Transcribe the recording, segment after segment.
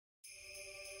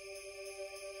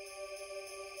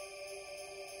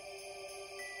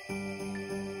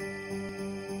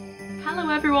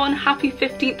Hello everyone, happy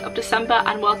 15th of December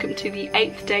and welcome to the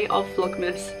 8th day of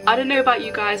Vlogmas. I don't know about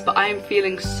you guys, but I am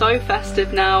feeling so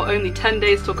festive now, only 10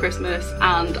 days till Christmas,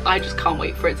 and I just can't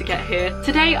wait for it to get here.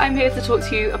 Today I'm here to talk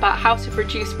to you about how to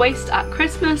reduce waste at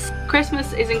Christmas.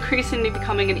 Christmas is increasingly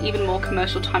becoming an even more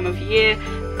commercial time of year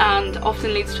and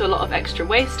often leads to a lot of extra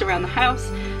waste around the house.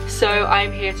 So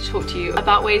I'm here to talk to you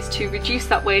about ways to reduce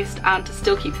that waste and to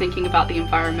still keep thinking about the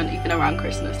environment even around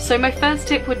Christmas. So my first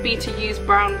tip would be to use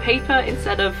brown paper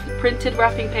instead of printed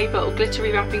wrapping paper or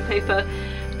glittery wrapping paper.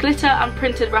 Glitter and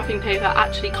printed wrapping paper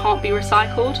actually can't be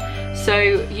recycled, so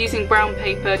using brown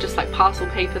paper, just like parcel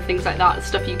paper, things like that,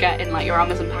 stuff you get in like your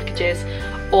Amazon packages,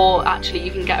 or actually you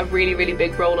can get a really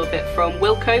big roll of it from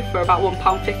Wilko for about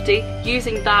 £1.50.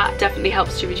 Using that definitely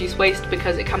helps to reduce waste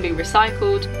because it can be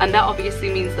recycled, and that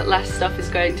obviously means that less stuff is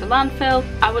going to landfill.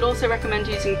 I would also recommend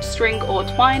using string or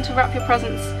twine to wrap your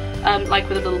presents, like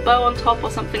with a little bow on top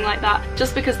or something like that,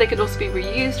 just because they could also be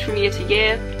reused from year to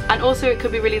year. And also it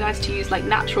could be really nice to use like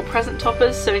natural present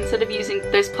toppers, so instead of using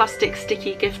those plastic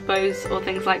sticky gift bows or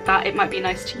things like that, it might be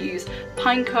nice to use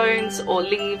pine cones or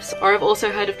leaves. Or I've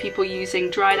also heard of people using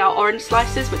dried out orange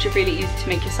slices, which are really easy to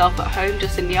make yourself at home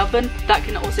just in the oven. That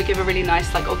can also give a really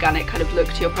nice like organic kind of look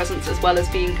to your presents, as well as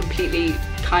being completely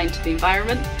kind to the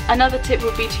environment. Another tip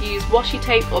would be to use washi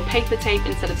tape or paper tape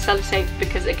instead of sellotape,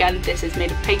 because again this is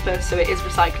made of paper, so it is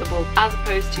recyclable as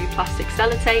opposed to plastic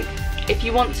sellotape. If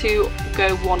you want to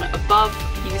go one above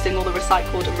using all the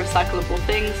recycled and recyclable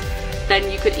things,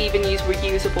 then you could even use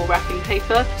reusable wrapping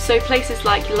paper. So places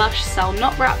like Lush sell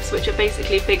knot wraps, which are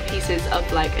basically big pieces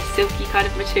of like a silky kind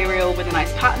of material with a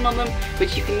nice pattern on them,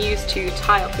 which you can use to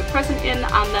tie up your present in,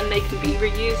 and then they can be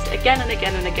reused again and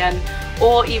again and again,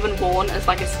 or even worn as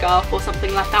like a scarf or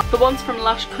something like that. The ones from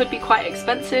Lush could be quite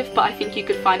expensive, but I think you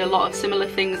could find a lot of similar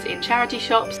things in charity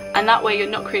shops, and that way you're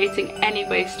not creating any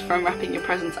waste from wrapping your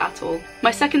presents at all.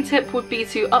 My second tip would be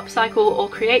to upcycle or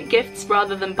create gifts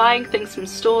rather than buying things from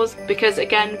stores, because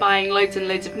again, buying loads and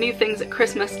loads of new things at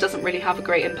Christmas doesn't really have a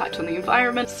great impact on the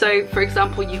environment. So for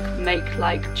example, you could make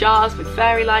like jars with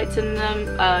fairy lights in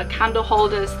them, candle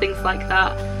holders, things like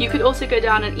that. You could also go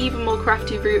down an even more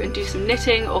crafty route and do some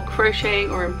knitting or crocheting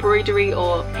or embroidery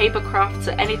or paper crafts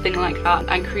or anything like that,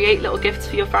 and create little gifts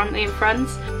for your family and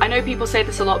friends. I know people say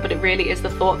this a lot, but it really is the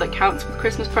thought that counts with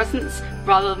Christmas presents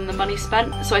rather than the money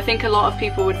spent. So I think a lot of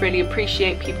people would really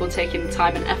appreciate people taking the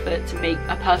time and effort to make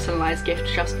a personalised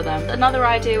gift just for them. Another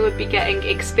idea would be getting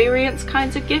experience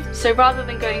kinds of gifts. So rather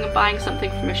than going and buying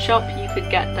something from a shop, you could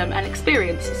get them an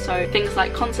experience. So things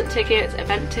like concert tickets,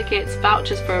 event tickets,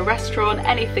 vouchers for a restaurant,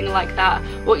 anything like that,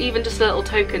 or even just little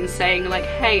tokens saying like,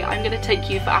 hey, I'm going to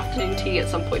take you for afternoon tea at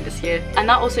some point this year. And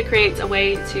that also creates a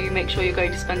way to make sure you're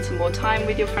going to spend some more time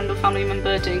with your friend or family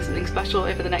member doing something special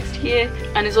over the next year,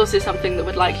 and is also something that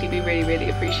would likely be really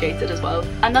appreciated as well.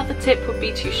 Another tip would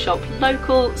be to shop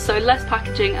local, so less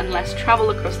packaging and less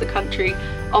travel across the country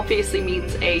obviously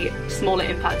means a smaller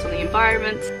impact on the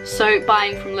environment. So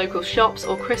buying from local shops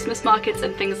or Christmas markets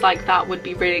and things like that would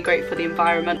be really great for the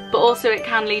environment, but also it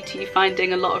can lead to you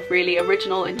finding a lot of really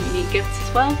original and unique gifts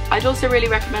as well. I'd also really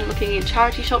recommend looking in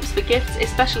charity shops for gifts,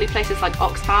 especially places like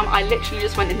Oxfam. I literally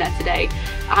just went in there today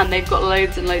and they've got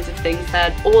loads and loads of things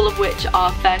there, all of which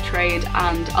are fair trade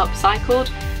and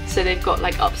upcycled. So they've got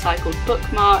like upcycled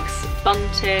bookmarks,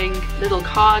 bunting, little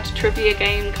card trivia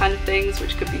game kind of things,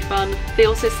 which could be fun. They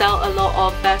also sell a lot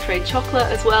of fair trade chocolate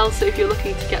as well, so if you're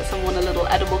looking to get someone a little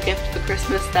edible gift for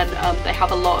Christmas, then they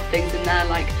have a lot of things in there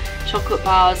like chocolate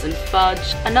bars and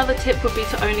fudge. Another tip would be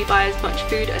to only buy as much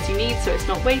food as you need so it's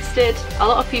not wasted. A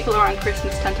lot of people around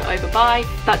Christmas tend to overbuy.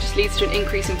 That just leads to an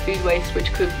increase in food waste,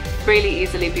 which could really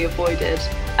easily be avoided.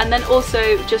 And then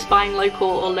also just buying local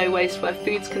or low waste where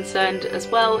food's concerned as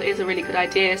well is a really good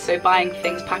idea, so buying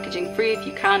things packaging free if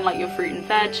you can, like your fruit and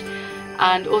veg,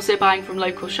 and also buying from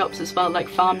local shops as well, like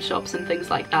farm shops and things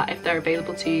like that if they're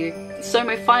available to you. So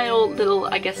my final little,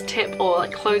 I guess, tip or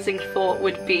like closing thought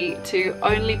would be to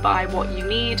only buy what you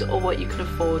need or what you can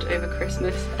afford over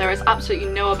Christmas. There is absolutely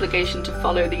no obligation to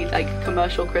follow the like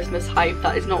commercial Christmas hype.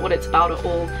 That is not what it's about at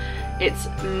all. It's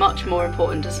much more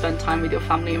important to spend time with your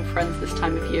family and friends this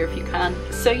time of year if you can.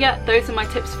 So yeah, those are my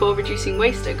tips for reducing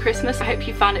waste at Christmas. I hope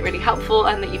you found it really helpful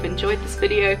and that you've enjoyed this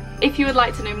video. If you would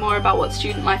like to know more about what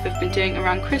Student Life have been doing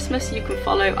around Christmas, you can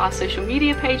follow our social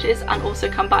media pages and also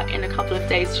come back in a couple of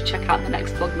days to check out the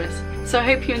next Vlogmas. So I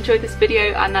hope you enjoyed this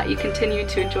video and that you continue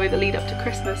to enjoy the lead up to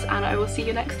Christmas, and I will see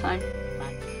you next time.